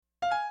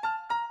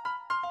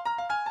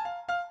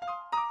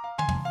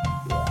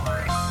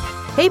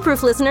Hey,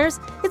 Proof listeners,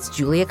 it's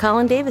Julia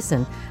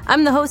Collin-Davison.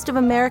 I'm the host of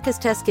America's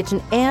Test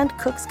Kitchen and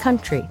Cook's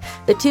Country,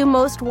 the two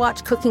most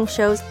watched cooking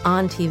shows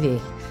on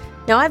TV.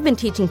 Now, I've been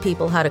teaching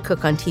people how to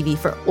cook on TV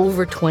for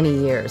over 20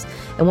 years,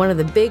 and one of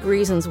the big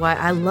reasons why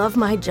I love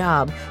my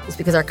job is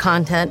because our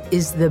content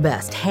is the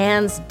best,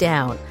 hands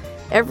down.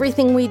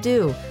 Everything we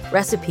do,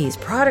 recipes,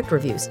 product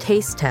reviews,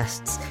 taste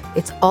tests,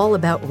 it's all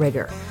about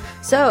rigor.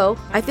 So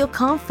I feel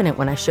confident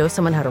when I show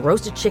someone how to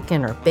roast a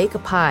chicken or bake a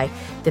pie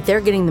that they're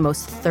getting the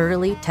most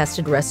thoroughly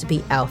tested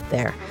recipe out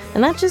there.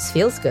 And that just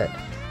feels good.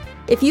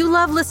 If you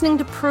love listening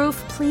to Proof,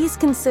 please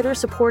consider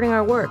supporting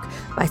our work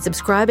by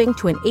subscribing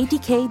to an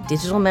ATK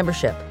digital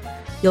membership.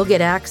 You'll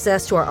get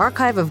access to our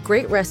archive of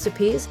great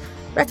recipes,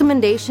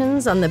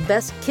 recommendations on the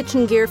best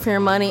kitchen gear for your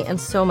money, and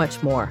so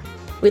much more.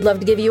 We'd love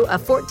to give you a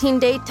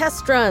 14-day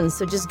test run,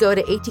 so just go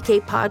to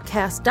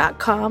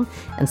atkpodcast.com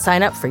and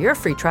sign up for your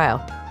free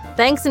trial.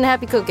 Thanks and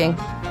happy cooking.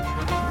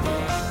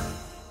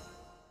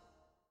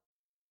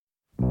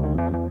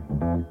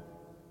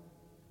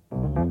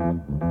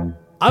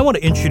 I want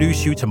to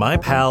introduce you to my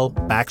pal,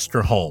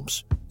 Baxter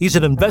Holmes. He's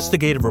an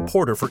investigative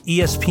reporter for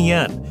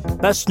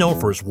ESPN, best known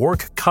for his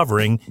work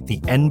covering the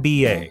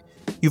NBA.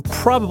 You've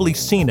probably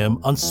seen him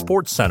on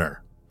SportsCenter.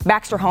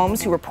 Baxter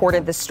Holmes, who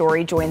reported this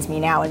story, joins me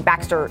now. And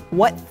Baxter,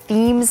 what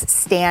themes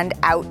stand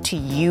out to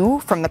you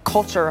from the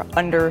culture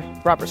under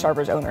Robert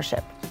Sarver's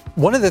ownership?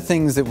 One of the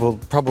things that will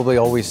probably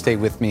always stay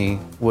with me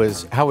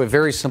was how a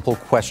very simple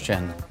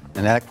question,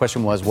 and that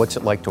question was, what's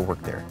it like to work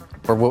there?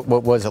 Or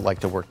what was it like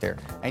to work there?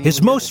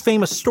 His most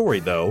famous story,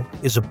 though,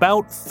 is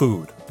about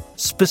food,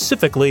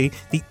 specifically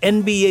the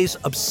NBA's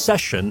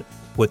obsession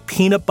with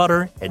peanut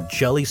butter and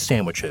jelly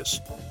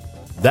sandwiches.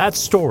 That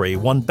story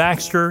won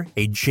Baxter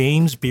a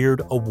James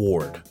Beard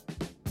Award.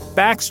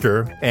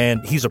 Baxter,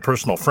 and he's a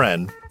personal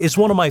friend, is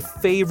one of my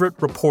favorite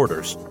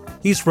reporters.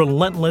 He's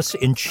relentless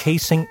in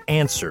chasing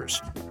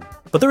answers.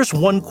 But there's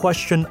one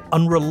question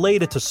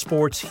unrelated to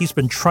sports he's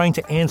been trying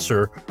to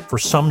answer for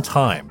some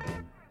time.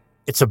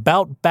 It's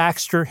about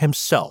Baxter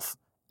himself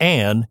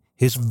and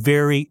his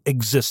very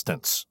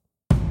existence.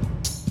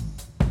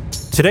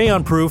 Today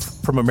on Proof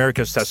from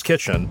America's Test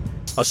Kitchen,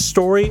 a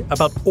story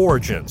about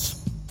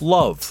origins,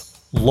 love,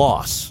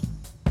 loss,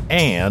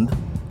 and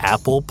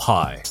apple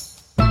pie.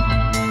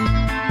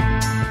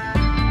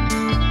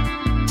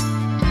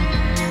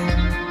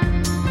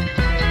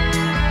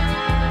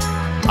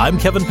 I'm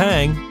Kevin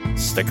Pang.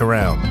 Stick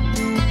around.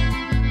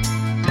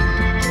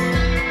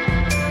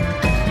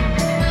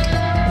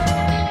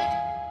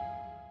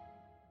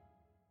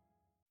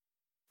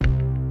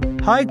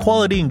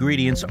 High-quality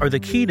ingredients are the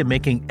key to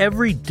making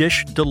every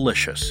dish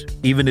delicious,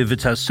 even if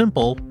it's as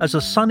simple as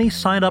a sunny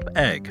side-up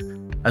egg.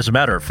 As a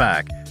matter of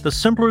fact, the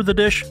simpler the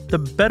dish, the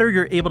better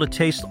you're able to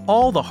taste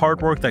all the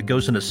hard work that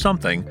goes into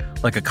something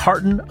like a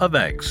carton of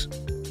eggs.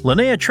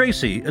 Linnea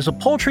Tracy is a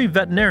poultry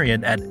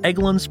veterinarian at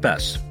Eggland's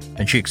Best,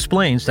 and she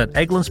explains that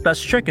Eggland's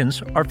Best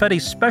chickens are fed a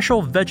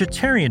special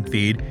vegetarian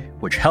feed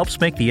which helps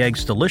make the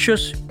eggs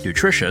delicious,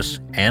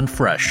 nutritious, and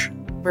fresh.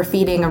 We're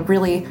feeding a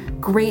really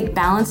great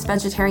balanced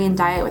vegetarian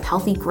diet with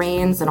healthy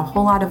grains and a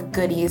whole lot of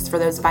goodies for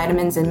those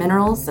vitamins and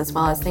minerals, as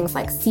well as things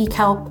like sea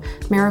kelp,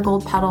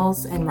 marigold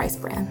petals, and rice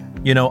bran.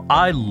 You know,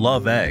 I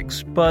love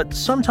eggs, but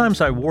sometimes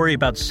I worry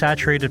about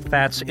saturated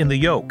fats in the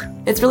yolk.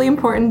 It's really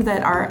important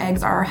that our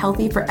eggs are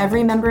healthy for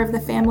every member of the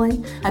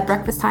family at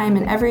breakfast time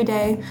and every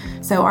day.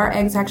 So our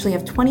eggs actually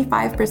have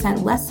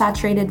 25% less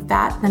saturated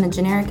fat than a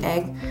generic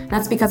egg. And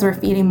that's because we're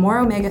feeding more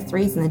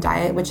omega-3s in the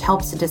diet, which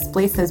helps to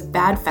displace those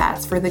bad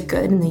fats for the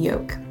good in the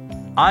yolk.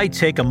 I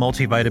take a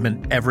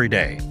multivitamin every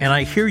day, and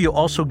I hear you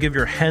also give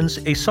your hens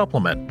a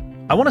supplement.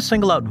 I want to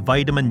single out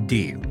vitamin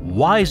D.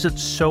 Why is it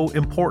so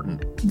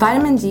important?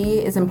 Vitamin D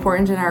is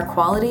important in our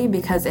quality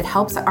because it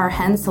helps our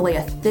hens to lay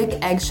a thick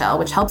eggshell,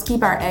 which helps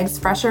keep our eggs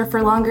fresher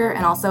for longer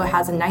and also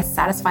has a nice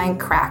satisfying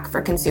crack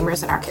for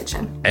consumers in our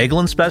kitchen.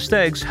 Eggland's Best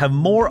eggs have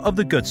more of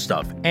the good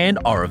stuff and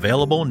are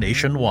available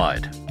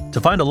nationwide.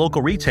 To find a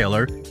local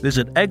retailer,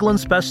 visit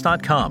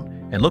egglandsbest.com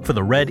and look for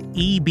the red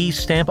EB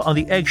stamp on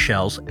the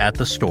eggshells at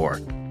the store.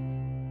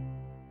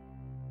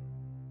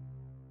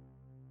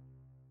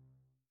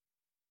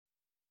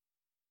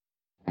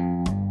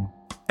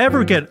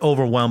 Ever get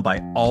overwhelmed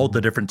by all the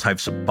different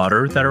types of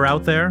butter that are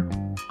out there?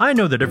 I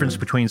know the difference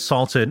between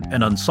salted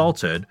and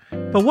unsalted,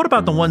 but what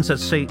about the ones that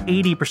say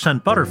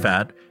 80%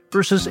 butterfat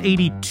versus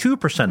 82%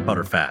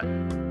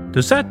 butterfat?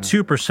 Does that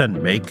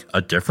 2% make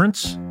a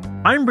difference?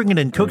 I'm bringing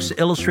in Cook's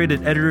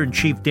Illustrated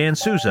Editor-in-Chief Dan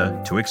Souza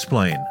to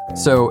explain.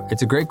 So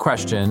it's a great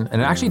question,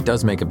 and it actually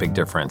does make a big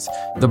difference.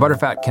 The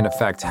butterfat can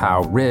affect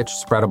how rich,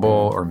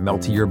 spreadable, or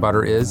melty your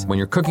butter is when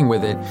you're cooking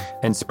with it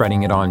and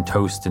spreading it on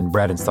toast and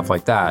bread and stuff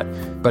like that.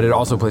 But it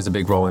also plays a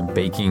big role in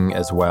baking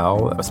as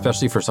well,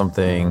 especially for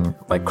something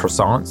like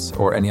croissants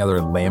or any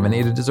other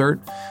laminated dessert.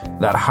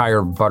 That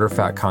higher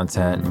butterfat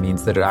content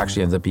means that it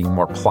actually ends up being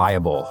more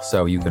pliable,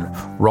 so you can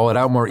roll it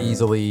out more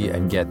easily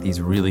and get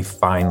these really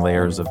fine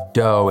layers of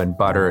dough and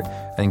butter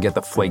and get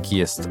the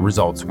flakiest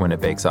results when it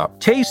bakes up.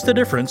 Taste the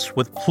difference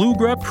with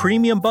Plugra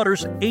Premium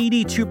Butter's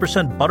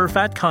 82%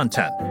 butterfat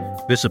content.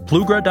 Visit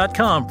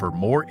Plugra.com for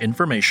more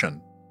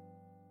information.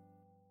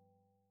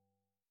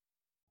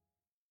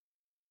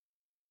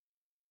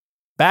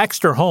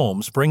 Baxter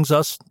Homes brings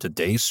us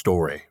today's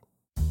story.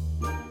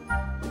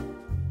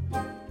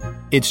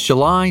 It's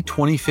July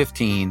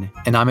 2015,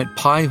 and I'm at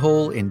Pie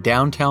Hole in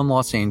downtown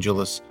Los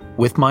Angeles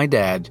with my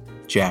dad,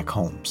 Jack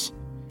Holmes.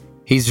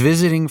 He's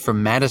visiting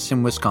from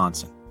Madison,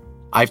 Wisconsin.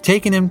 I've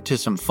taken him to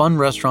some fun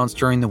restaurants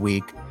during the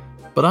week,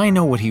 but I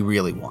know what he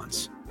really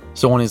wants.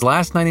 So on his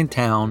last night in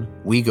town,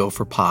 we go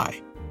for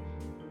pie.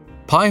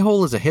 Pie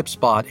Hole is a hip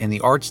spot in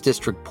the Arts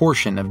District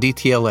portion of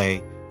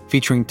DTLA,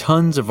 featuring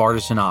tons of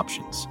artisan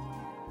options.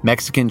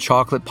 Mexican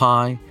chocolate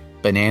pie,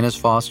 bananas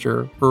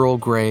Foster, Earl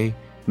Grey,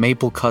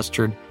 maple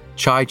custard,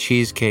 chai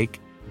cheesecake.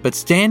 But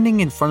standing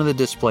in front of the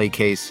display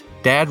case,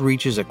 Dad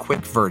reaches a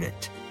quick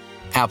verdict: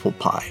 apple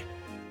pie,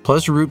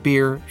 plus root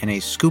beer and a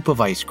scoop of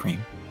ice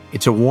cream.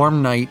 It's a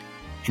warm night,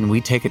 and we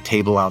take a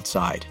table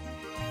outside.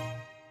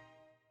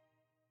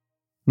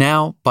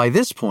 Now, by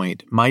this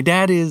point, my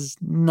dad is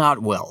not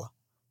well.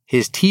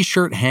 His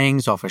t-shirt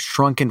hangs off a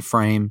shrunken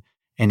frame,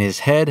 and his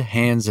head,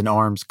 hands, and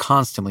arms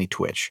constantly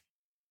twitch.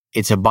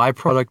 It's a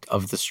byproduct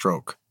of the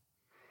stroke.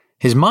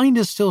 His mind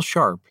is still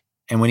sharp,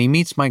 and when he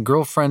meets my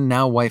girlfriend,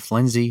 now wife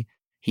Lindsay,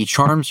 he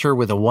charms her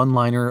with a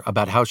one-liner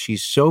about how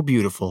she's so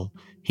beautiful,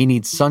 he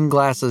needs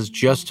sunglasses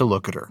just to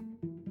look at her.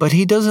 But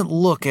he doesn't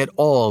look at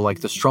all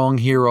like the strong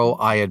hero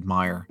I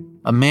admire,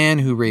 a man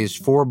who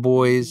raised 4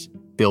 boys,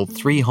 built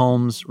 3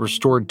 homes,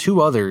 restored 2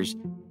 others,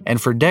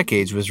 and for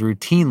decades was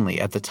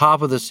routinely at the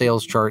top of the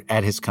sales chart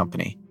at his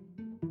company.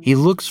 He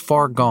looks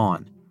far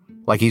gone,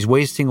 like he's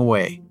wasting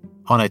away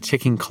on a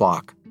ticking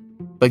clock.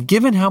 But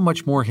given how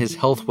much more his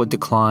health would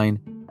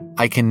decline,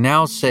 I can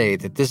now say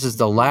that this is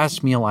the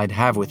last meal I'd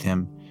have with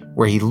him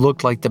where he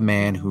looked like the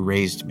man who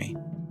raised me.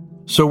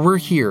 So we're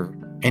here,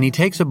 and he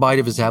takes a bite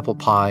of his apple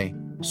pie,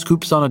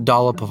 scoops on a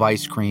dollop of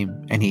ice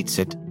cream, and eats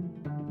it.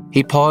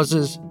 He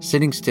pauses,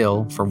 sitting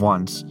still for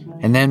once,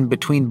 and then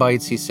between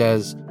bites he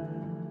says,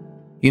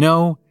 "You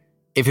know,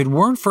 if it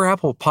weren't for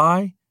apple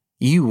pie,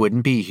 you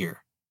wouldn't be here."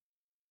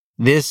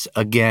 This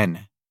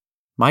again.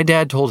 My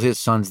dad told his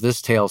sons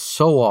this tale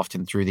so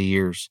often through the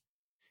years.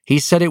 He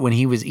said it when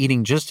he was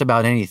eating just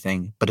about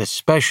anything, but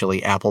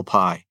especially apple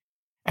pie,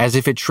 as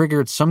if it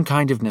triggered some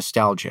kind of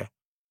nostalgia.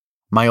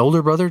 My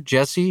older brother,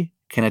 Jesse,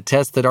 can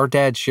attest that our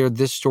dad shared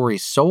this story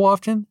so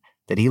often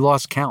that he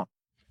lost count.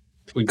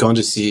 We'd gone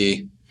to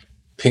see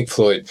Pink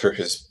Floyd for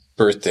his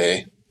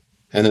birthday,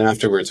 and then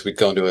afterwards we'd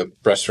gone to a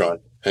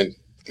restaurant, and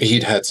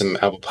he'd had some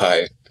apple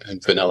pie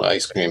and vanilla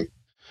ice cream.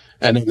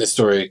 And then the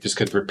story just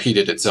kind of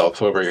repeated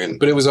itself over again.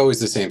 But it was always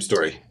the same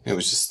story. It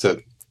was just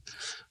the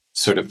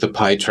sort of the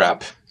pie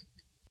trap.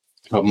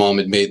 How Mom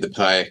had made the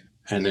pie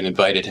and then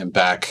invited him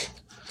back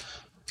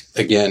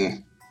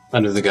again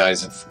under the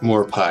guise of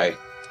more pie.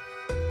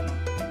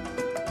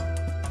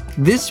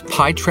 This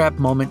pie trap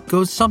moment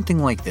goes something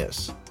like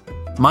this.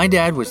 My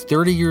dad was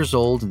 30 years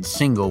old and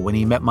single when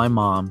he met my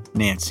mom,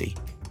 Nancy.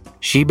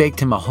 She baked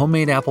him a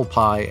homemade apple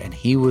pie and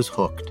he was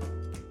hooked.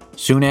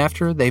 Soon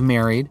after, they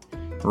married,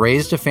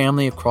 raised a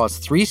family across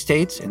 3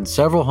 states and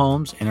several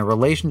homes in a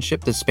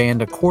relationship that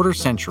spanned a quarter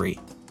century.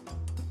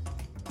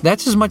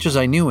 That's as much as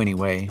I knew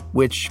anyway,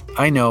 which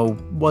I know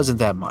wasn't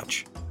that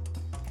much.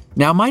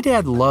 Now, my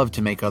dad loved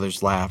to make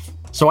others laugh,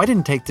 so I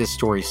didn't take this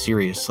story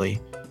seriously.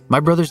 My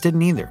brothers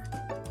didn't either.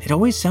 It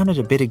always sounded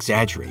a bit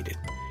exaggerated.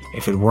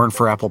 If it weren't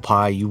for apple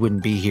pie, you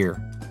wouldn't be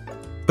here.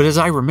 But as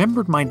I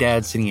remembered my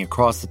dad sitting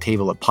across the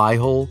table at Pie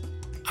Hole,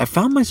 I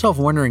found myself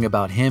wondering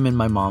about him and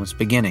my mom's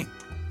beginning.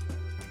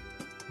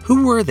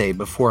 Who were they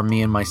before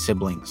me and my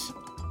siblings?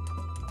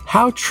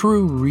 How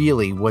true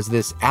really was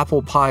this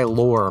apple pie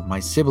lore my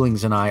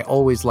siblings and I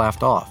always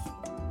laughed off?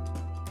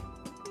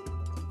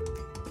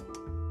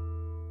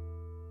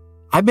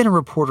 I've been a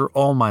reporter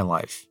all my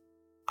life.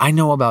 I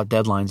know about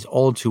deadlines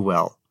all too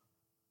well.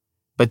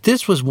 But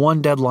this was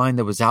one deadline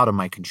that was out of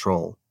my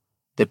control.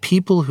 The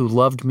people who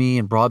loved me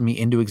and brought me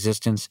into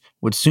existence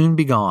would soon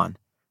be gone,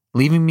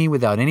 leaving me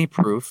without any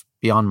proof,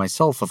 beyond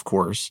myself of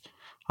course,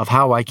 of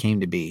how I came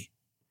to be.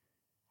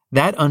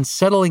 That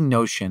unsettling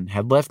notion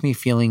had left me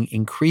feeling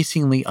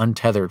increasingly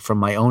untethered from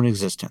my own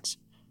existence.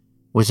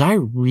 Was I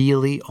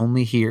really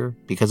only here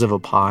because of a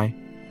pie?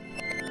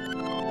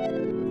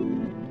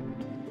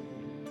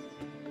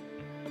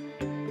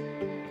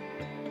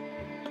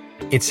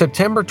 It's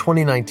September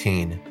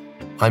 2019.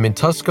 I'm in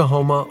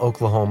Tuskahoma,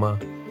 Oklahoma.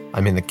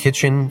 I'm in the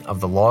kitchen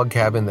of the log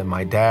cabin that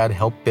my dad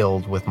helped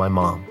build with my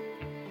mom.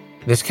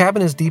 This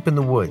cabin is deep in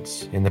the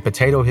woods, in the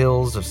potato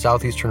hills of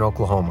southeastern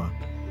Oklahoma.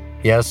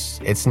 Yes,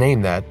 it's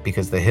named that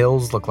because the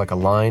hills look like a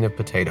line of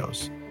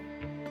potatoes.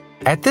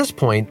 At this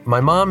point,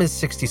 my mom is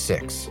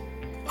 66.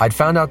 I'd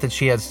found out that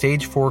she had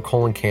stage 4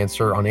 colon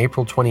cancer on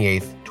April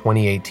 28,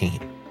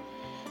 2018.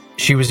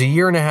 She was a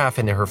year and a half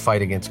into her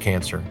fight against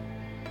cancer.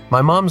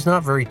 My mom's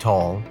not very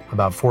tall,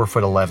 about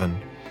 4'11",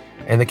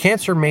 and the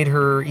cancer made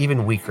her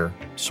even weaker,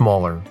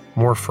 smaller,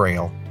 more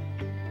frail.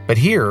 But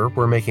here,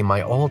 we're making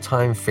my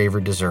all-time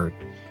favorite dessert,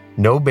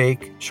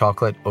 no-bake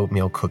chocolate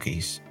oatmeal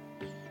cookies.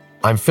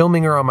 I'm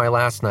filming her on my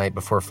last night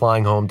before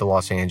flying home to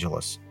Los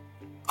Angeles.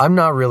 I'm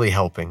not really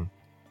helping.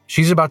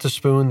 She's about to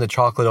spoon the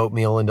chocolate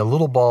oatmeal into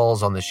little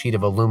balls on the sheet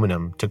of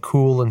aluminum to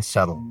cool and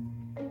settle.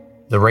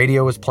 The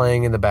radio is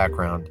playing in the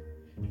background.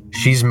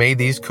 She's made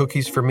these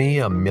cookies for me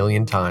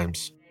 1,000,000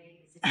 times.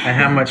 And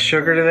how much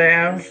sugar do they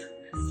have?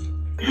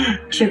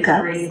 2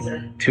 cups.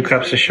 2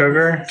 cups of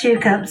sugar? 2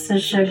 cups of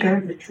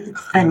sugar.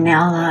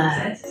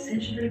 Vanilla.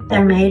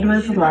 They're made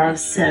with love,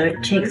 so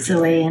it takes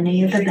away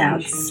any of the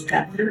bad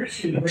stuff.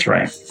 That's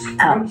right.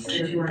 Out.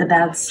 The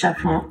bad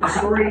stuff won't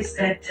come.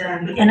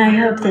 And I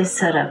hope they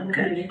set up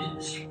good.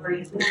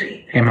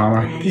 Hey,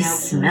 Mama. They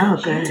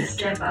smell good.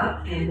 Hey,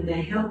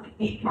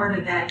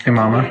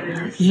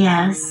 Mama.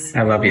 Yes.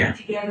 I love you.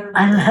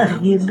 I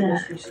love you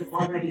back.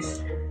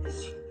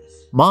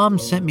 Mom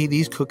sent me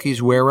these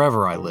cookies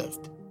wherever I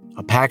lived.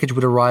 A package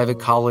would arrive at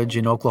college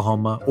in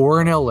Oklahoma or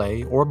in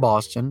LA or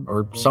Boston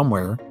or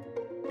somewhere.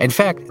 In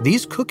fact,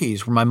 these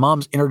cookies were my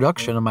mom's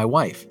introduction to my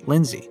wife,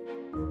 Lindsay.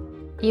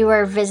 You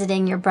were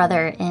visiting your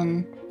brother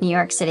in New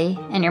York City,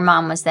 and your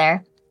mom was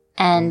there.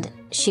 And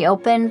she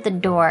opened the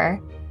door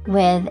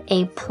with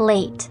a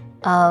plate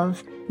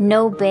of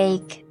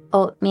no-bake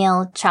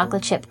oatmeal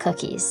chocolate chip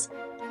cookies.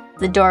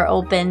 The door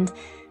opened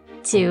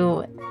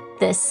to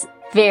this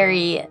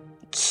very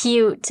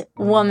cute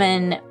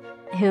woman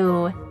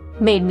who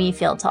made me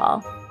feel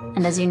tall.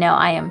 And as you know,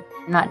 I am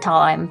not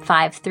tall. I'm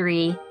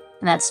 5'3",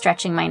 and that's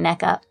stretching my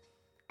neck up.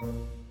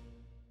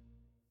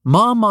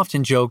 Mom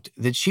often joked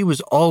that she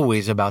was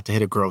always about to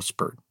hit a growth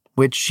spurt,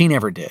 which she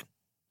never did.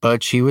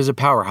 But she was a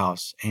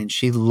powerhouse, and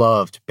she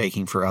loved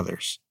baking for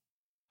others.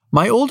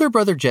 My older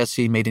brother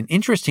Jesse made an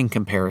interesting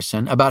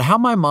comparison about how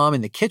my mom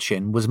in the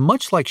kitchen was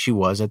much like she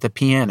was at the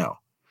piano.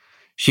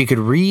 She could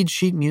read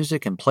sheet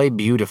music and play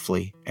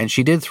beautifully, and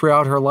she did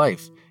throughout her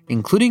life,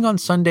 including on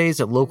Sundays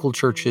at local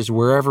churches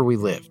wherever we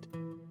lived.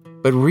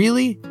 But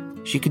really,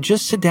 she could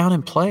just sit down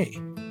and play.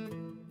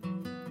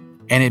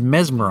 And it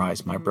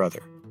mesmerized my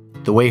brother,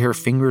 the way her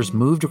fingers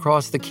moved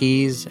across the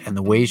keys and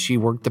the way she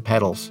worked the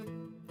pedals.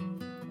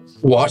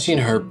 Watching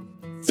her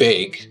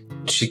bake,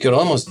 she could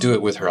almost do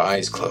it with her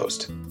eyes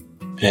closed.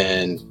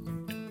 And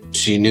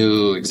she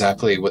knew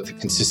exactly what the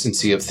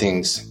consistency of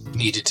things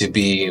needed to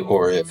be,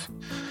 or if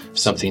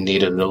something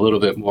needed a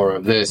little bit more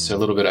of this, a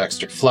little bit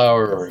extra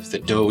flour, or if the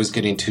dough was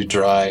getting too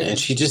dry. And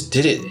she just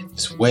did it in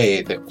this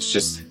way that was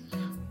just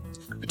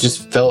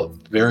felt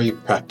very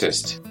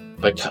practiced,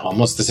 like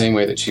almost the same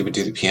way that she would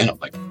do the piano.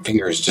 Like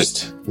fingers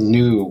just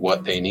knew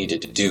what they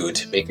needed to do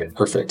to make it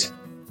perfect.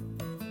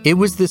 It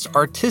was this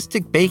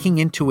artistic baking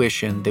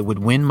intuition that would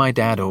win my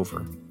dad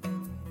over.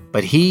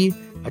 But he,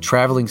 a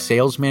traveling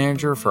sales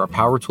manager for a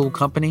power tool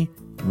company,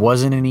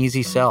 wasn't an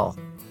easy sell.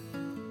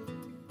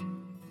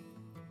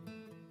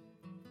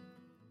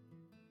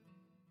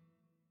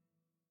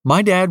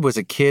 My dad was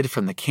a kid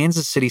from the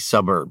Kansas City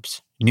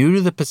suburbs, new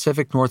to the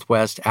Pacific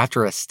Northwest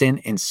after a stint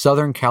in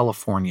Southern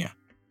California.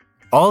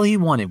 All he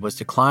wanted was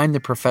to climb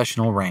the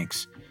professional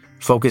ranks,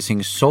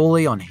 focusing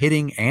solely on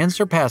hitting and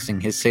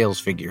surpassing his sales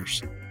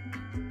figures.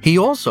 He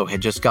also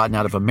had just gotten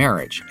out of a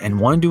marriage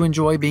and wanted to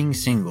enjoy being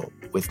single,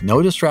 with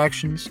no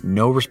distractions,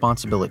 no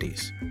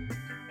responsibilities.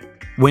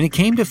 When it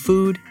came to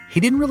food, he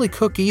didn't really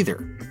cook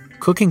either.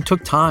 Cooking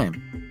took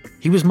time.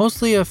 He was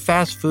mostly a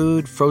fast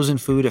food, frozen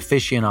food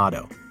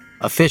aficionado.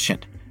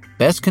 Efficient,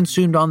 best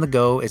consumed on the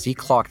go as he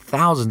clocked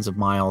thousands of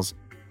miles,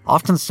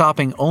 often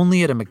stopping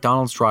only at a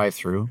McDonald's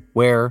drive-thru,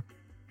 where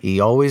he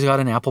always got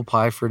an apple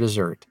pie for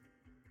dessert.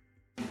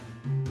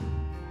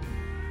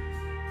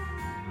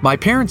 My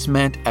parents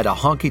met at a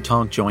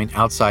honky-tonk joint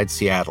outside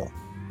Seattle.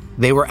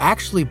 They were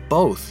actually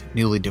both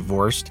newly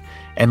divorced,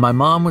 and my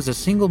mom was a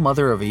single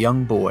mother of a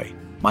young boy,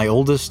 my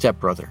oldest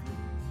stepbrother.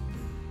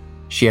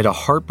 She had a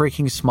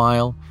heartbreaking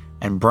smile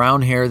and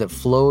brown hair that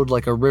flowed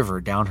like a river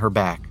down her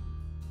back.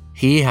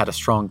 He had a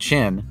strong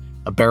chin,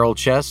 a barrel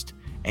chest,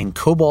 and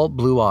cobalt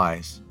blue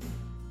eyes.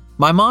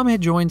 My mom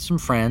had joined some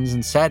friends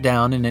and sat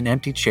down in an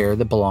empty chair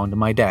that belonged to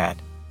my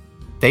dad.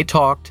 They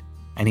talked,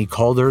 and he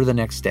called her the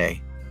next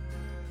day.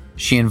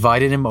 She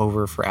invited him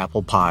over for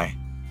apple pie.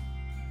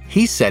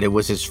 He said it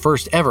was his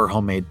first ever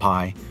homemade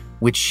pie,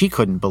 which she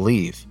couldn't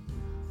believe.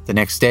 The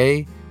next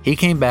day, he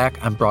came back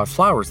and brought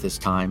flowers this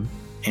time,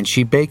 and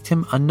she baked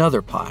him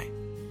another pie.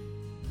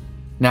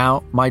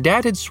 Now, my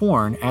dad had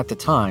sworn at the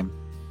time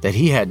that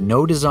he had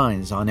no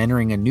designs on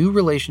entering a new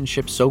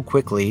relationship so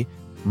quickly,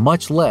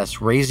 much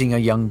less raising a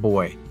young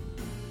boy.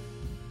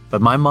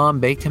 But my mom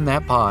baked him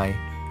that pie,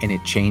 and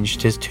it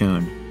changed his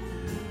tune.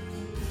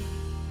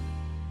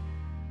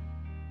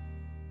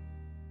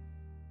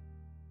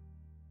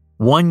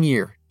 One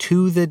year,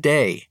 to the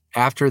day,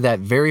 after that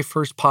very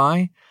first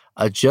pie,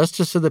 a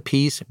justice of the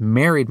peace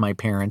married my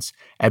parents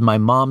at my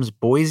mom's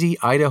Boise,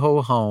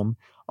 Idaho home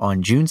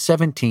on June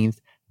 17th,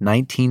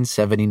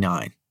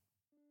 1979.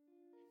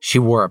 She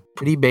wore a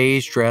pretty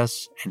beige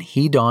dress, and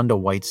he donned a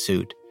white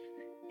suit.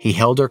 He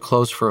held her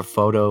close for a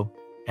photo,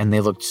 and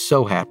they looked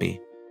so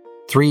happy.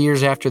 3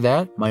 years after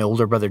that, my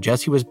older brother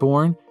Jesse was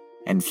born,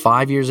 and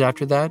 5 years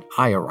after that,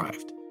 I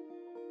arrived.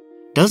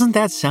 Doesn't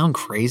that sound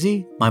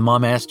crazy? My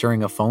mom asked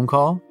during a phone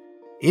call.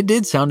 It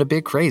did sound a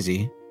bit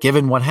crazy,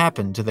 given what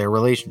happened to their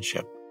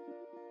relationship.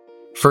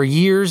 For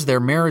years, their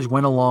marriage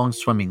went along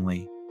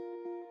swimmingly.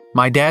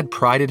 My dad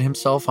prided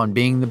himself on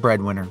being the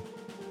breadwinner.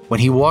 When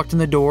he walked in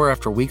the door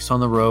after weeks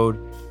on the road,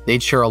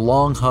 they'd share a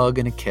long hug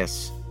and a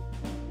kiss.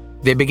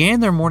 They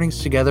began their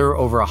mornings together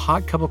over a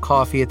hot cup of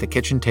coffee at the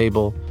kitchen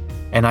table,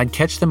 and I'd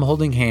catch them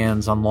holding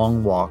hands on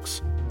long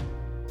walks.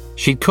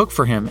 She'd cook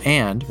for him,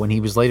 and when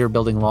he was later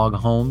building log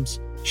homes,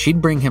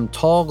 she'd bring him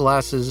tall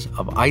glasses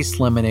of iced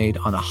lemonade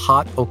on a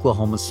hot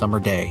Oklahoma summer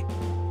day.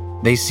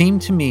 They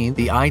seemed to me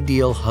the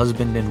ideal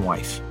husband and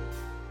wife.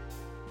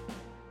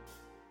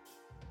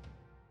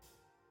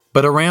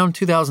 But around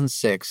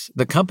 2006,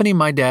 the company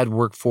my dad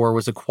worked for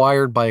was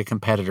acquired by a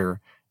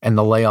competitor, and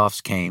the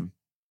layoffs came.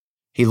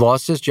 He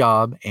lost his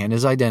job and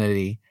his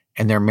identity,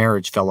 and their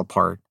marriage fell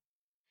apart.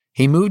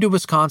 He moved to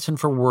Wisconsin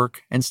for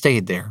work and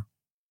stayed there.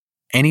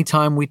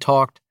 Anytime we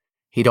talked,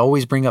 he'd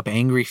always bring up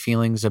angry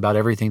feelings about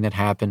everything that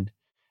happened,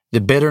 the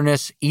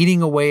bitterness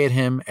eating away at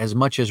him as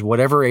much as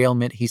whatever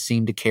ailment he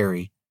seemed to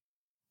carry.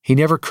 He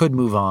never could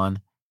move on,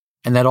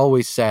 and that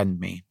always saddened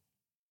me.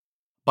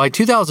 By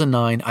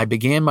 2009, I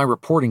began my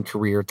reporting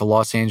career at the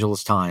Los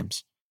Angeles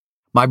Times.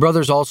 My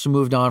brothers also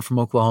moved on from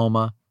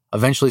Oklahoma,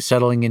 eventually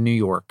settling in New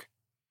York.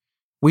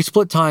 We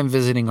split time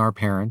visiting our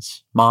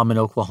parents, mom in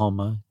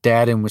Oklahoma,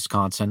 dad in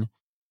Wisconsin,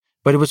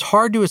 but it was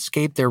hard to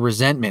escape their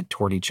resentment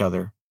toward each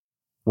other.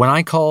 When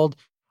I called,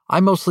 I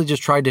mostly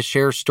just tried to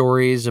share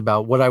stories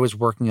about what I was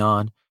working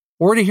on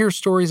or to hear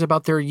stories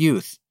about their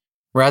youth,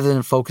 rather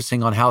than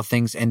focusing on how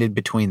things ended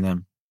between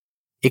them.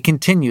 It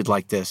continued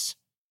like this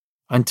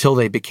until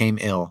they became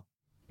ill.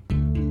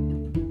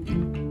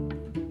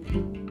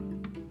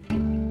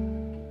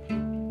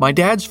 My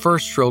dad's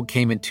first stroke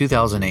came in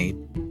 2008,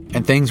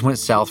 and things went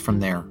south from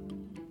there.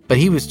 But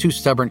he was too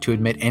stubborn to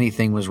admit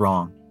anything was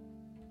wrong.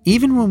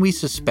 Even when we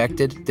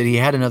suspected that he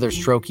had another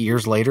stroke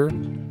years later,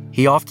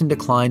 he often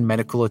declined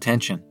medical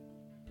attention.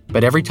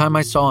 But every time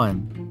I saw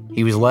him,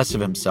 he was less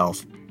of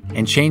himself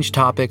and changed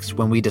topics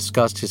when we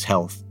discussed his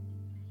health.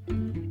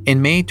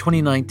 In May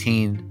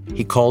 2019,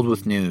 he called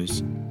with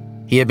news.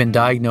 He had been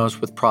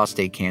diagnosed with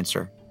prostate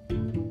cancer.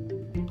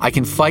 I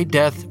can fight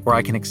death or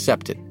I can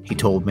accept it, he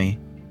told me.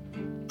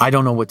 I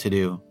don't know what to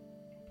do.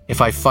 If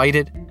I fight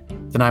it,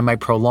 then I might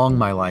prolong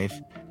my life,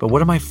 but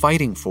what am I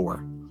fighting for?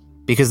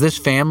 Because this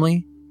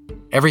family,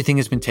 everything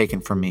has been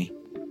taken from me.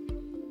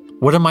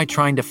 What am I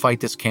trying to fight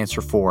this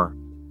cancer for?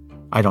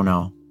 I don't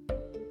know.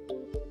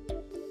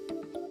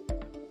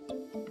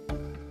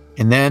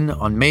 And then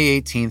on May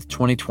 18th,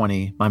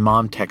 2020, my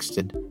mom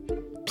texted,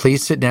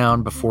 "Please sit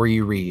down before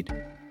you read."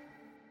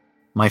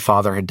 My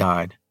father had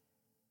died.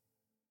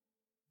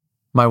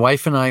 My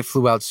wife and I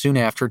flew out soon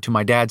after to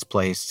my dad's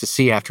place to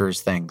see after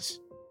his things.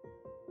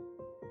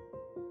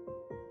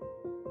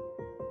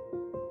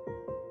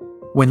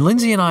 When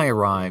Lindsay and I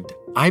arrived,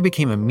 I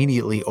became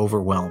immediately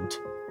overwhelmed,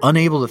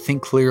 unable to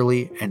think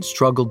clearly, and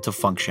struggled to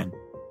function.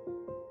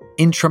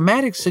 In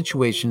traumatic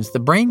situations, the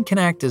brain can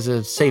act as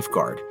a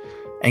safeguard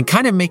and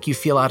kind of make you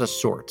feel out of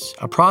sorts,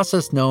 a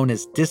process known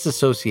as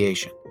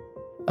disassociation.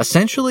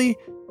 Essentially,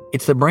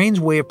 it's the brain's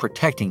way of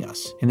protecting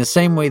us, in the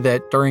same way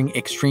that during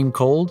extreme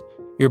cold,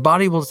 your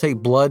body will take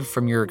blood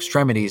from your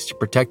extremities to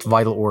protect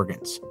vital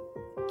organs.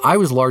 I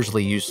was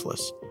largely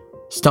useless,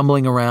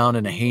 stumbling around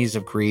in a haze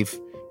of grief,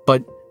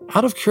 but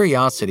out of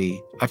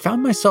curiosity, I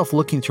found myself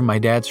looking through my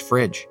dad's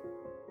fridge.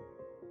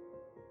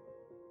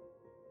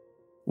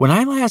 When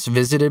I last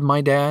visited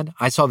my dad,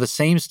 I saw the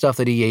same stuff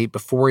that he ate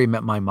before he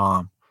met my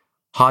mom.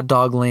 Hot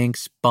dog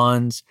links,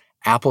 buns,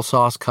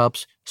 applesauce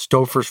cups,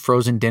 Stouffer's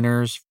frozen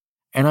dinners,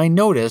 and I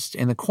noticed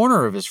in the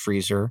corner of his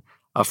freezer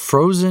a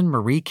frozen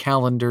Marie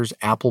Callender's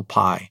apple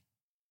pie.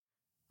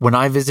 When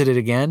I visited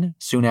again,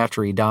 soon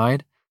after he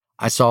died,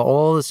 I saw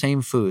all the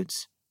same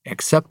foods,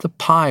 except the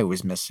pie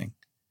was missing.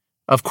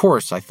 Of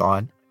course, I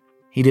thought,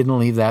 he didn't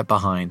leave that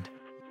behind.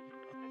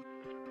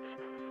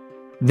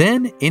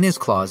 Then, in his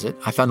closet,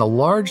 I found a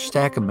large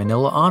stack of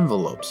manila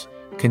envelopes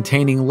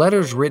containing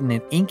letters written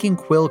in ink and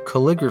quill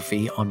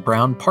calligraphy on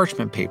brown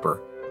parchment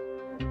paper.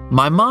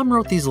 My mom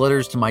wrote these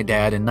letters to my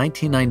dad in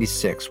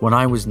 1996 when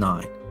I was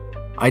 9.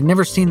 I'd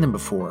never seen them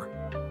before.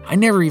 I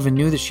never even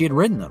knew that she had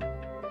written them.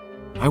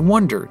 I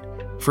wondered,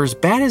 for as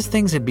bad as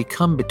things had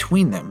become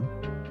between them,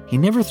 he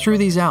never threw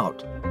these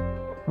out.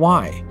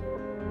 Why?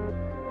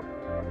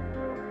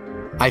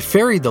 I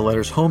ferried the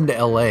letters home to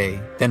LA,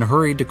 then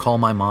hurried to call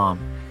my mom,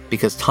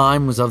 because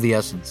time was of the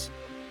essence.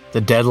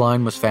 The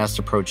deadline was fast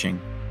approaching.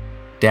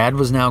 Dad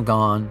was now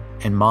gone,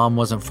 and Mom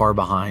wasn't far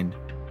behind.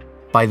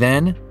 By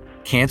then,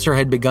 cancer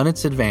had begun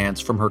its advance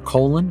from her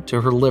colon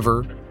to her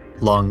liver,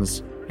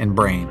 lungs, and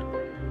brain.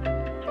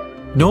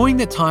 Knowing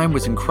that time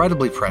was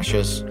incredibly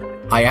precious,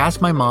 I asked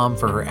my mom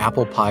for her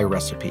apple pie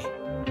recipe.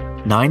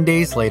 9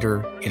 days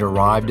later, it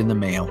arrived in the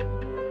mail.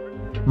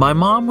 My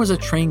mom was a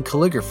trained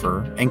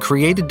calligrapher and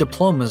created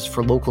diplomas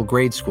for local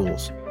grade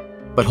schools.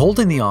 But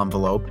holding the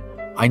envelope,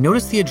 I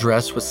noticed the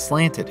address was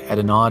slanted at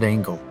an odd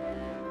angle.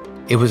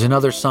 It was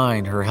another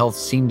sign her health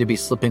seemed to be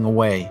slipping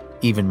away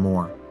even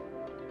more.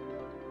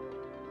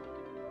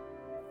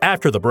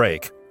 After the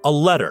break, a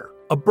letter,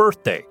 a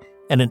birthday,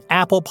 and an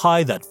apple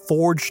pie that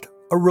forged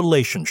a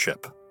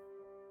relationship.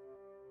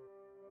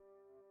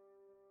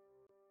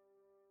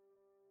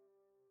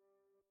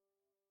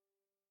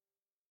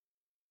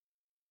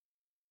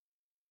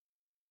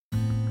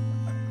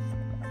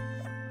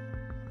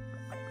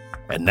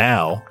 And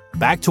now,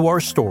 back to our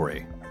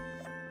story.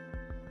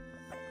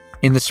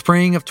 In the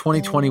spring of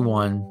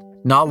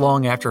 2021, not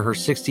long after her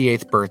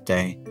 68th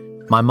birthday,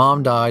 my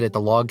mom died at the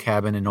log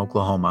cabin in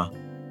Oklahoma,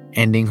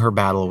 ending her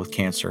battle with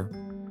cancer.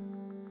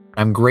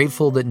 I'm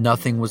grateful that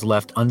nothing was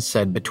left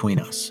unsaid between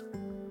us.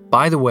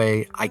 By the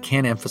way, I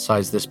can't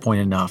emphasize this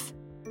point enough.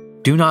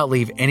 Do not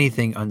leave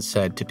anything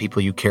unsaid to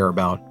people you care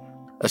about,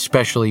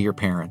 especially your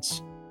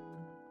parents.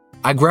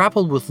 I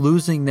grappled with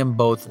losing them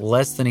both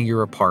less than a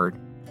year apart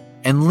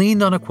and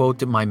leaned on a quote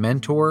that my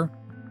mentor,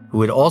 who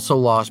had also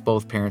lost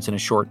both parents in a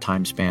short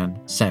time span,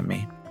 sent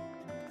me.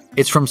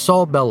 It's from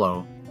Saul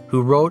Bellow,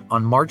 who wrote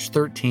on March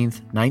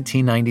 13th,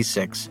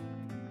 1996,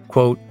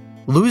 quote,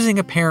 "Losing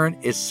a parent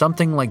is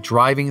something like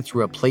driving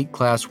through a plate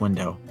glass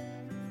window.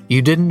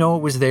 You didn't know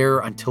it was there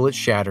until it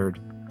shattered,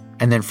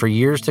 and then for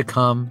years to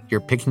come, you're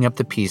picking up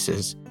the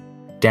pieces,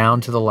 down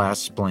to the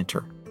last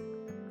splinter."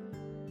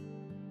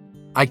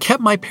 I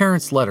kept my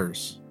parents'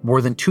 letters,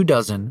 more than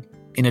 24,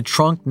 in a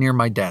trunk near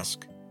my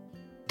desk.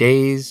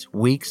 Days,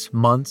 weeks,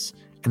 months,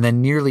 and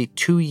then nearly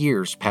 2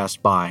 years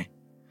passed by.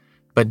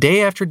 But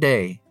day after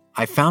day,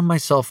 I found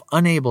myself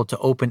unable to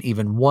open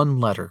even one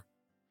letter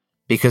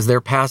because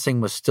their passing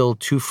was still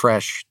too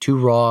fresh, too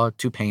raw,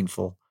 too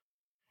painful.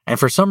 And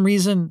for some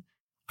reason,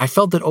 I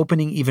felt that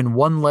opening even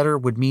one letter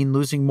would mean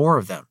losing more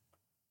of them.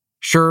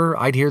 Sure,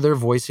 I'd hear their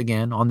voice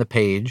again on the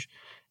page,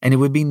 and it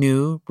would be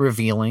new,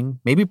 revealing,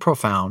 maybe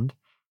profound,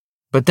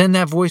 but then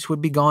that voice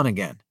would be gone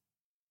again.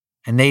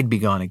 And they'd be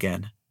gone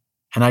again.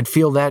 And I'd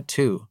feel that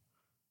too.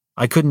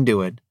 I couldn't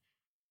do it.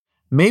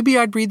 Maybe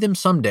I'd read them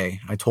someday,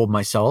 I told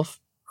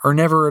myself, or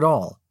never at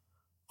all.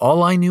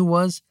 All I knew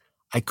was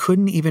I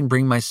couldn't even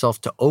bring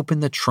myself to open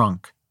the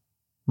trunk,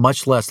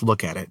 much less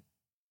look at it.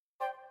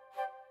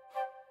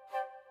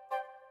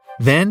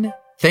 Then,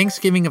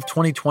 Thanksgiving of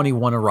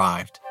 2021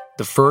 arrived,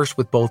 the first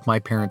with both my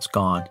parents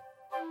gone.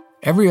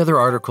 Every other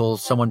article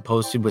someone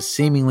posted was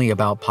seemingly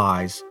about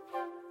pies.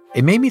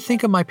 It made me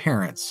think of my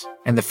parents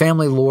and the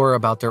family lore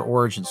about their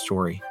origin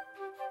story.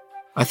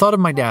 I thought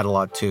of my dad a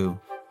lot too.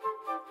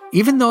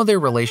 Even though their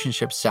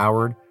relationship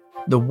soured,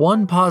 the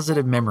one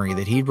positive memory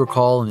that he'd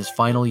recall in his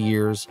final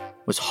years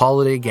was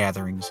holiday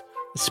gatherings,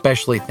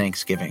 especially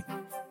Thanksgiving.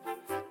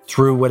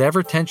 Through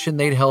whatever tension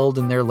they'd held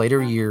in their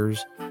later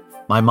years,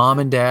 my mom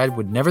and dad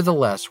would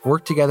nevertheless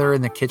work together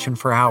in the kitchen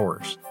for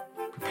hours,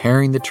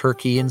 preparing the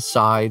turkey and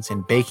sides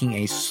and baking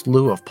a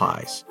slew of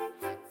pies.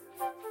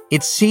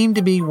 It seemed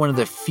to be one of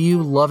the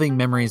few loving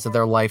memories of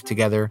their life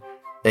together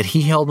that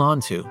he held on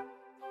to,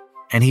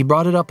 and he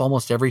brought it up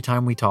almost every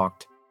time we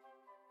talked.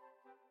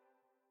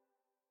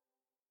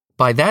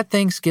 By that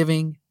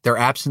Thanksgiving, their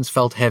absence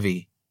felt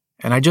heavy,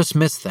 and I just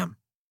missed them.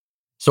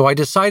 So I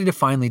decided to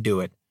finally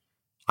do it.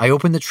 I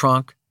opened the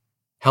trunk,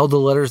 held the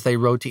letters they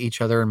wrote to each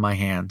other in my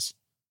hands.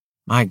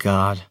 My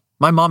God,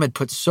 my mom had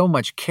put so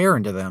much care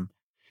into them.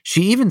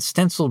 She even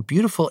stenciled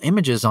beautiful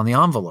images on the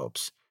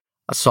envelopes.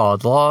 A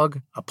solid log,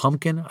 a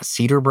pumpkin, a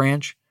cedar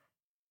branch.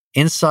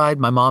 Inside,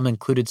 my mom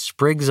included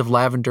sprigs of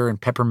lavender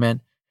and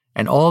peppermint,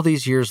 and all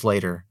these years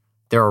later,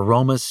 their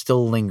aromas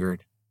still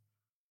lingered.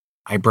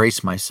 I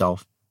braced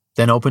myself,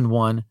 then opened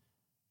one,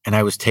 and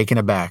I was taken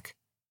aback.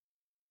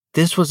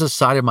 This was a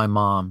side of my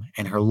mom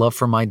and her love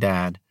for my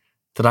dad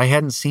that I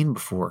hadn't seen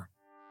before.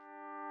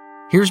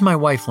 Here's my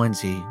wife,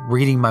 Lindsay,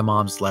 reading my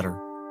mom's letter.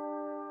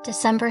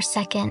 December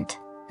 2nd,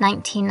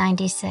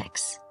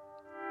 1996.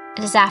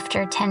 It is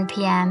after 10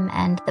 p.m.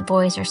 and the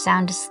boys are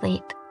sound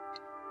asleep.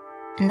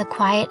 In the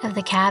quiet of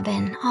the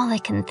cabin, all I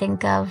can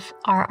think of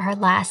are our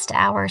last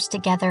hours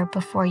together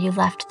before you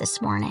left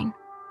this morning.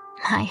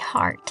 My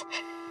heart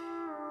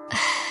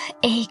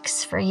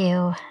aches for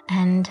you,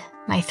 and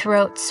my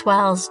throat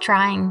swells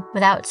trying,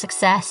 without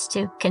success,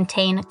 to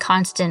contain a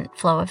constant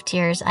flow of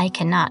tears I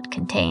cannot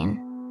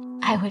contain.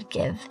 I would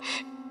give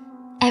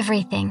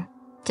everything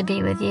to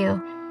be with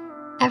you.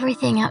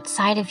 Everything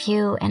outside of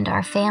you and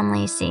our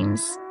family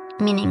seems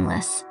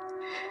meaningless.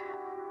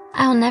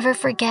 I'll never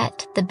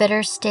forget the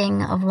bitter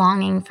sting of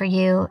longing for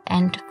you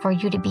and for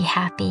you to be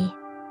happy.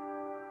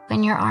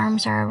 When your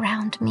arms are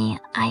around me,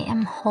 I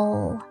am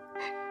whole,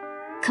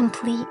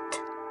 complete.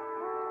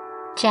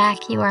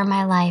 Jack, you are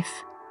my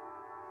life.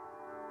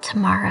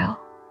 Tomorrow,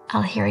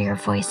 I'll hear your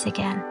voice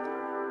again.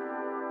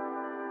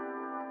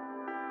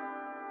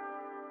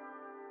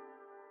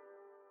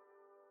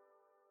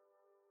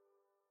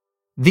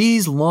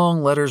 These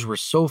long letters were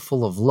so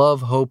full of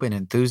love, hope, and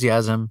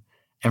enthusiasm,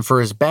 and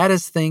for as bad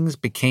as things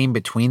became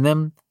between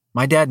them,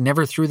 my dad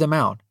never threw them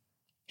out.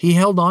 He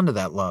held on to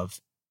that love.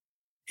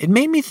 It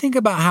made me think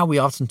about how we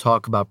often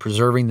talk about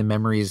preserving the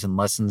memories and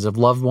lessons of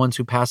loved ones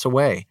who pass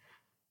away,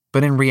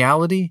 but in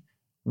reality,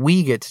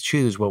 we get to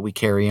choose what we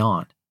carry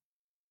on.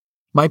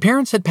 My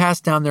parents had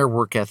passed down their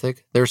work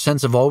ethic, their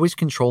sense of always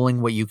controlling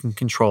what you can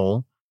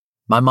control.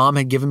 My mom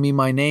had given me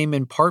my name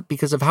in part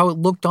because of how it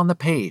looked on the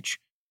page,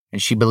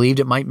 and she believed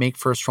it might make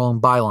for a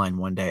strong byline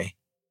one day.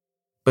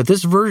 But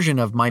this version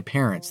of my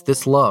parents,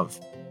 this love,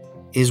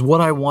 is what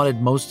I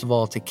wanted most of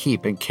all to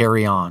keep and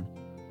carry on.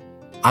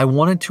 I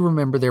wanted to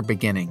remember their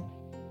beginning,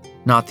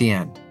 not the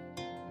end.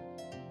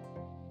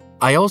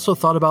 I also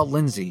thought about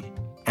Lindsay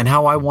and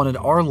how I wanted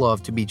our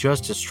love to be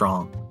just as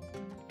strong.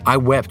 I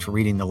wept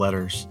reading the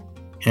letters,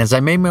 and as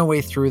I made my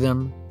way through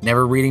them,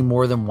 never reading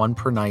more than one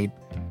per night,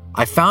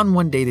 I found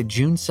one dated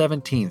June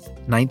 17th,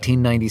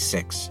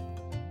 1996.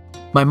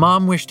 My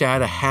mom wished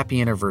Dad a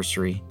happy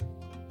anniversary.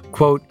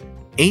 Quote,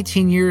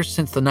 18 years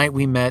since the night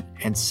we met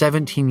and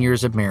 17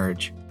 years of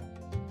marriage.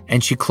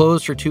 And she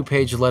closed her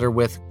 2-page letter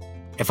with,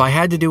 if I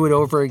had to do it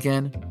over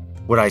again,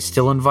 would I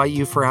still invite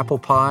you for apple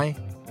pie?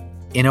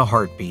 In a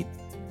heartbeat.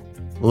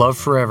 Love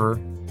forever,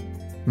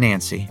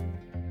 Nancy.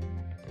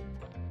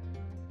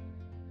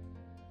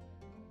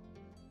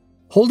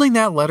 Holding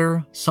that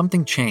letter,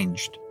 something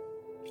changed.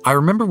 I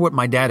remember what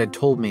my dad had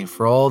told me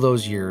for all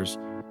those years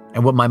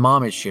and what my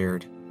mom had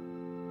shared.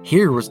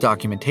 Here was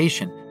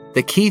documentation,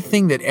 the key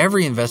thing that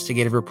every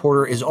investigative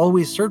reporter is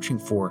always searching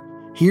for.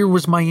 Here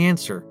was my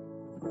answer.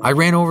 I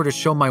ran over to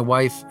show my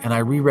wife, and I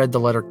reread the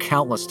letter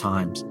countless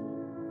times.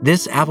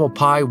 This apple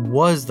pie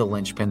was the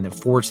linchpin that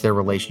forged their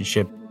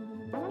relationship.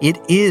 It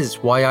is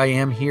why I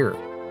am here.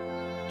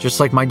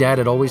 Just like my dad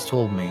had always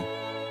told me.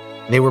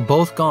 They were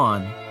both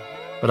gone,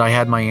 but I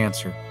had my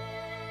answer.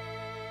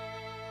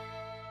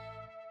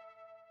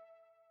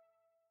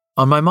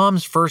 On my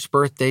mom's first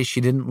birthday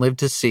she didn't live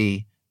to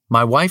see,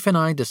 my wife and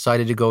I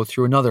decided to go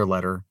through another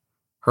letter,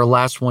 her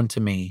last one to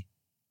me.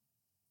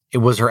 It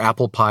was her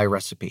apple pie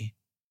recipe.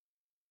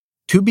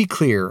 To be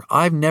clear,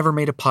 I've never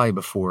made a pie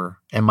before,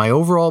 and my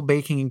overall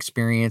baking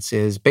experience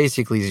is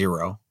basically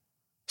zero.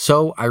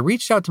 So I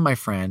reached out to my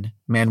friend,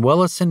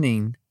 Manuela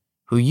Sanin,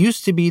 who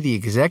used to be the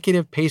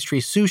executive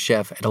pastry sous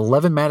chef at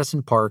 11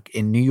 Madison Park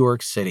in New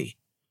York City.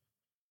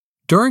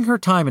 During her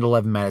time at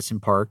 11 Madison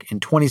Park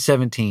in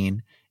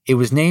 2017, it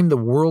was named the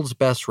world's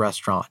best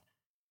restaurant.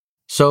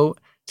 So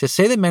to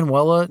say that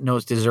Manuela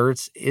knows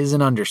desserts is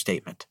an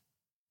understatement.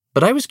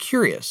 But I was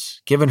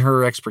curious, given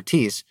her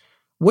expertise,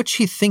 what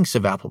she thinks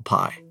of apple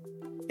pie.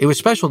 It was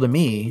special to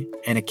me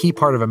and a key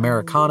part of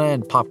Americana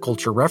and pop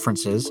culture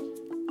references.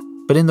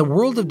 But in the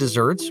world of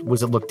desserts,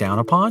 was it looked down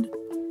upon?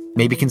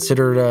 Maybe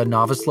considered a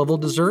novice-level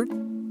dessert?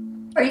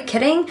 Are you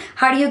kidding?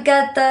 How do you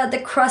get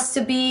the crust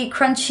to be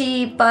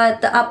crunchy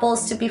but the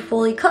apples to be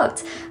fully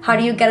cooked? How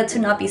do you get it to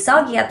not be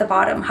soggy at the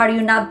bottom? How do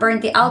you not burn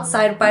the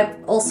outside by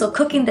also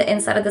cooking the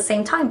inside at the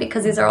same time?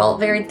 Because these are all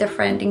very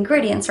different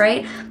ingredients,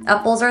 right?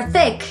 Apples are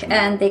thick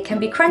and they can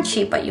be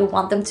crunchy, but you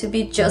want them to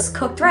be just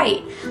cooked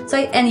right.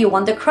 And you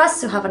want the crust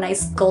to have a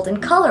nice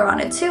golden color on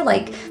it too.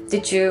 Like,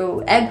 did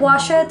you egg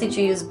wash it? Did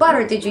you use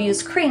butter? Did you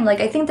use cream? Like,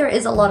 I think there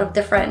is a lot of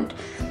different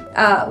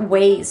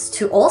ways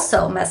to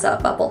also mess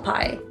up apple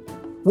pie.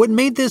 What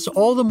made this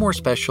all the more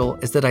special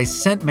is that I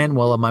sent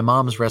Manuela my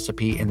mom's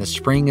recipe in the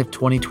spring of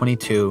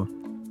 2022,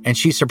 and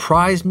she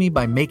surprised me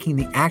by making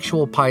the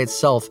actual pie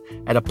itself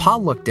at a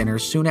potluck dinner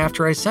soon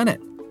after I sent it.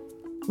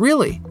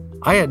 Really,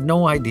 I had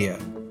no idea.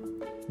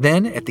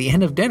 Then, at the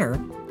end of dinner,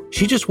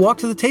 she just walked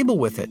to the table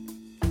with it.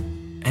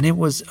 And it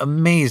was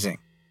amazing.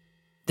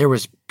 There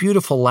was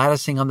beautiful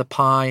latticing on the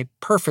pie,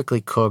 perfectly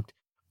cooked,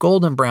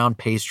 golden brown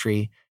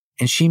pastry,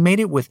 and she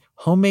made it with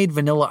homemade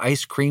vanilla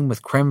ice cream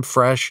with creme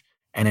fraiche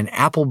and an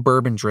apple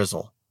bourbon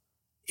drizzle.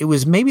 It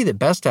was maybe the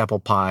best apple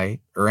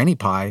pie, or any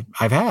pie,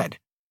 I've had.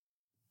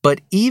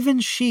 But even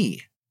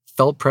she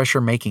felt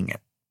pressure making it.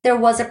 There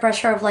was a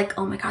pressure of like,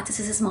 oh my God, this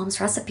is his mom's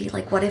recipe.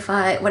 Like, what if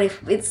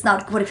it's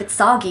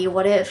soggy?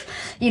 What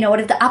if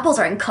the apples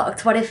aren't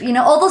cooked? What if,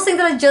 all those things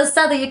that I just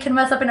said that you can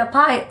mess up in a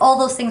pie, all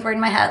those things were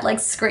in my head, like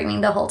screaming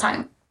the whole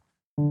time.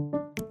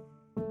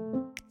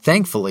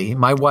 Thankfully,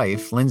 my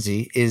wife,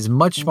 Lindsay, is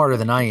much smarter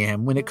than I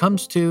am when it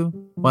comes to,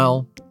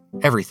 well,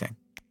 everything.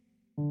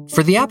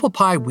 For the apple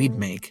pie we'd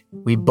make,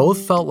 we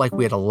both felt like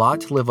we had a lot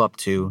to live up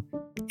to,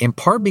 in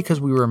part because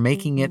we were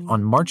making it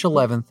on March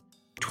 11th,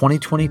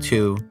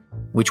 2022,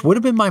 which would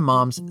have been my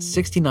mom's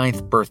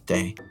 69th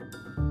birthday.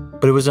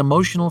 But it was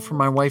emotional for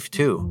my wife,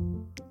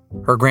 too.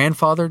 Her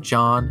grandfather,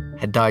 John,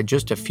 had died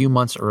just a few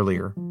months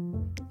earlier.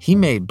 He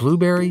made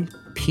blueberry,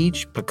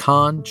 peach,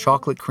 pecan,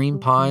 chocolate cream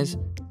pies,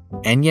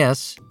 and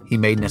yes, he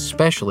made an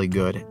especially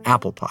good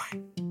apple pie.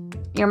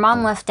 Your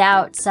mom left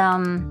out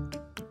some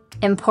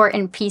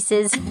important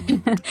pieces,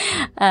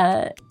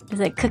 the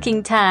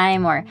cooking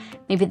time or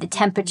maybe the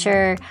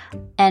temperature.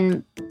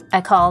 And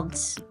I called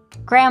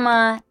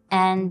Grandma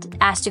and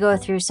asked to go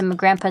through some of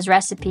Grandpa's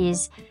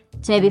recipes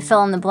to maybe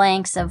fill in the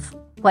blanks of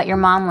what your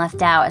mom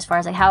left out as far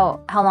as like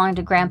how long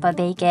did Grandpa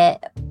bake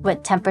it?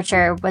 What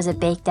temperature was it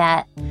baked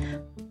at?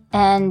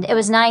 And it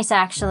was nice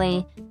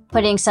actually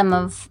putting some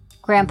of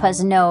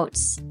Grandpa's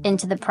notes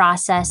into the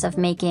process of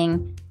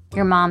making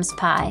your mom's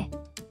pie.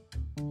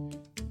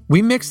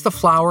 We mixed the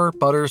flour,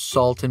 butter,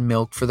 salt, and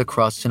milk for the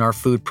crust in our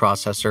food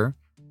processor.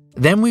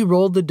 Then we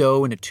rolled the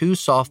dough into 2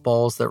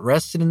 softballs that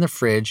rested in the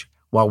fridge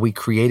while we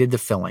created the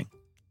filling.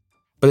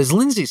 But as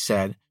Lindsay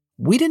said,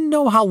 we didn't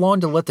know how long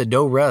to let the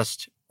dough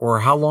rest or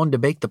how long to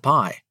bake the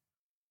pie.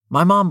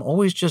 My mom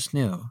always just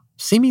knew,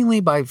 seemingly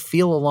by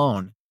feel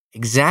alone,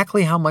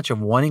 exactly how much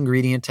of one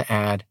ingredient to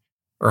add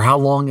or how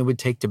long it would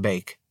take to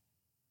bake.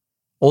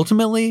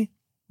 Ultimately,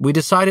 we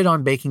decided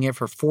on baking it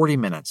for 40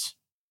 minutes.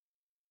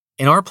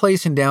 In our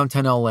place in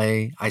downtown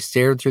LA, I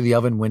stared through the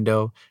oven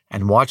window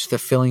and watched the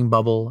filling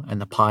bubble and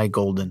the pie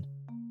golden.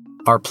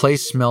 Our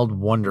place smelled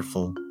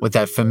wonderful, with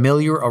that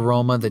familiar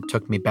aroma that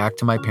took me back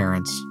to my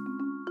parents.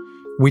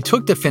 We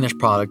took the finished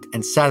product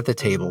and sat at the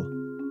table.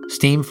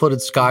 Steam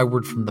floated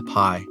skyward from the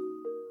pie.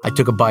 I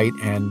took a bite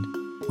and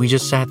we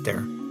just sat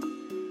there.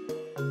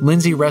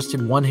 Lindsay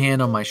rested one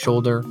hand on my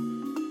shoulder,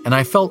 and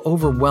I felt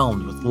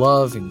overwhelmed with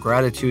love and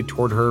gratitude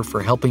toward her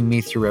for helping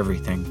me through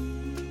everything.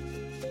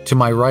 To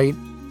my right,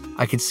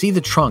 I could see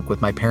the trunk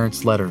with my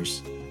parents'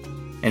 letters.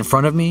 In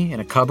front of me, in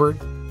a cupboard,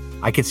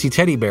 I could see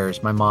teddy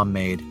bears my mom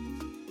made.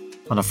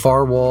 On a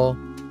far wall,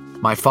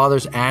 my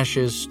father's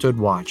ashes stood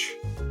watch.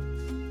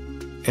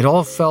 It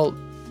all felt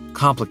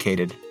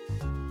complicated,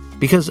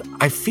 because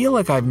I feel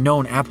like I've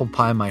known apple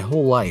pie my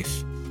whole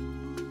life.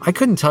 I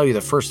couldn't tell you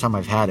the first time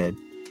I've had it,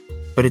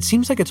 but it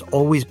seems like it's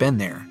always been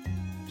there,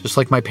 just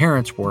like my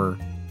parents were,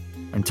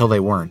 until they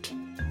weren't.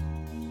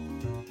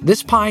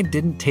 This pie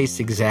didn't taste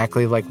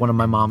exactly like one of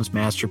my mom's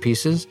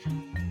masterpieces,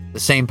 the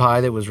same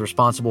pie that was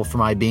responsible for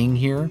my being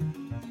here,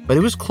 but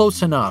it was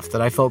close enough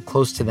that I felt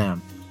close to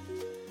them.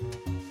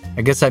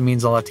 I guess that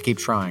means I'll have to keep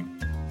trying.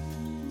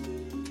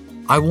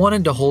 I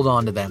wanted to hold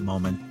on to that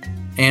moment,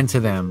 and to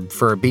them,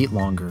 for a beat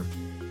longer,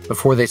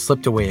 before they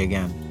slipped away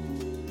again.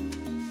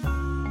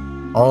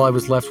 All I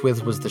was left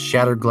with was the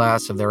shattered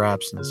glass of their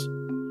absence.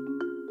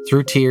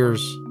 Through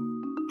tears,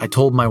 I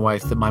told my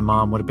wife that my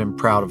mom would have been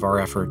proud of our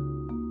effort.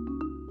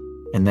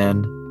 And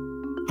then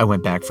I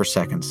went back for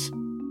seconds.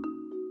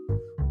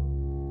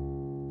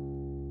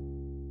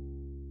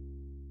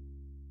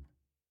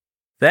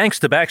 Thanks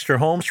to Baxter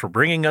Holmes for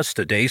bringing us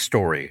today's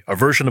story, a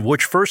version of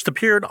which first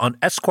appeared on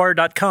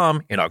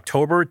Esquire.com in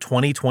October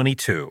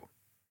 2022.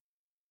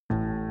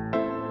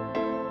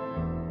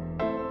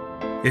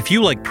 If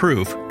you like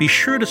Proof, be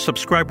sure to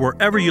subscribe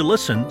wherever you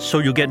listen so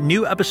you'll get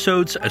new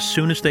episodes as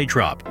soon as they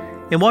drop.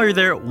 And while you're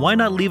there, why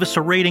not leave us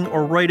a rating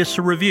or write us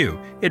a review?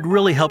 It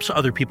really helps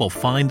other people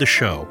find the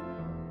show.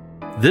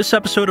 This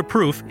episode of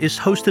Proof is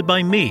hosted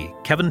by me,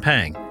 Kevin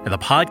Pang, and the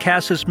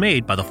podcast is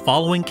made by the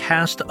following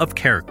cast of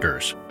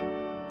characters.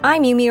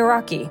 I'm Yumi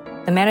Araki,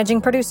 the managing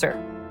producer.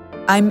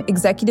 I'm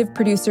executive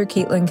producer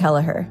Caitlin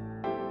Kelleher.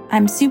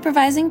 I'm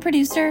supervising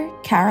producer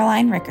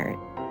Caroline Rickert.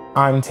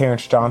 I'm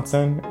Terrence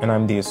Johnson, and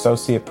I'm the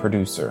associate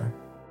producer.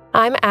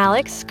 I'm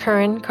Alex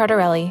Curran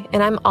Cardarelli,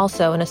 and I'm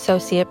also an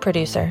associate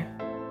producer.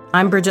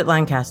 I'm Bridget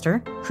Lancaster,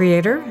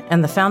 creator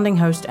and the founding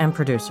host and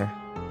producer.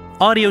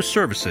 Audio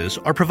services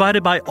are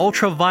provided by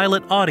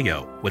Ultraviolet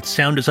Audio, with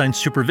sound design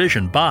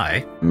supervision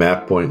by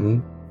Matt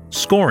Boynton.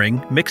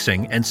 Scoring,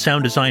 mixing, and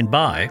sound design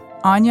by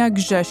Anya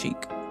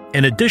Gzeshik.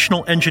 And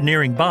additional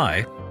engineering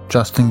by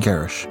Justin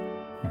Garish.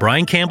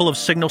 Brian Campbell of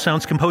Signal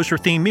Sounds composed for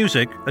theme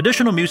music.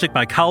 Additional music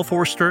by Kyle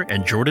Forster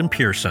and Jordan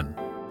Pearson.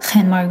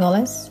 Jen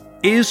Margolis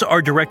is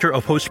our director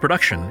of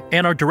post-production,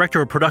 and our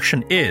director of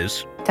production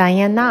is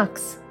Diane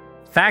Knox.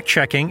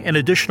 Fact-checking and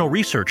additional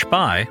research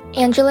by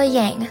Angela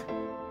Yang.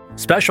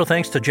 Special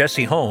thanks to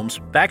Jesse Holmes,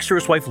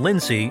 Baxter's wife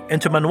Lindsay,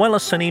 and to Manuela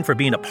Sanin for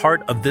being a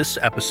part of this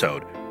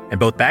episode. And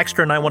both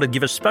Baxter and I want to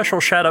give a special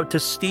shout out to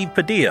Steve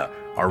Padilla,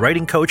 our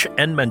writing coach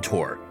and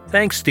mentor.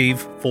 Thanks, Steve,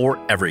 for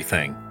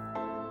everything.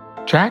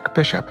 Jack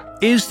Bishop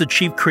is the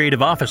Chief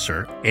Creative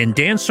Officer, and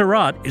Dan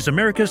Surratt is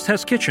America's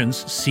Test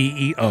Kitchen's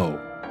CEO.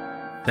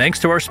 Thanks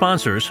to our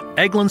sponsors,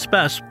 Eggland's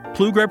Best,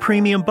 Plugrad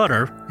Premium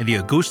Butter, and the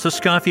Auguste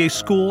Escoffier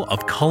School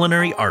of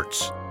Culinary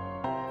Arts.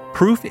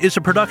 Proof is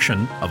a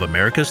production of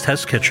America's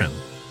Test Kitchen.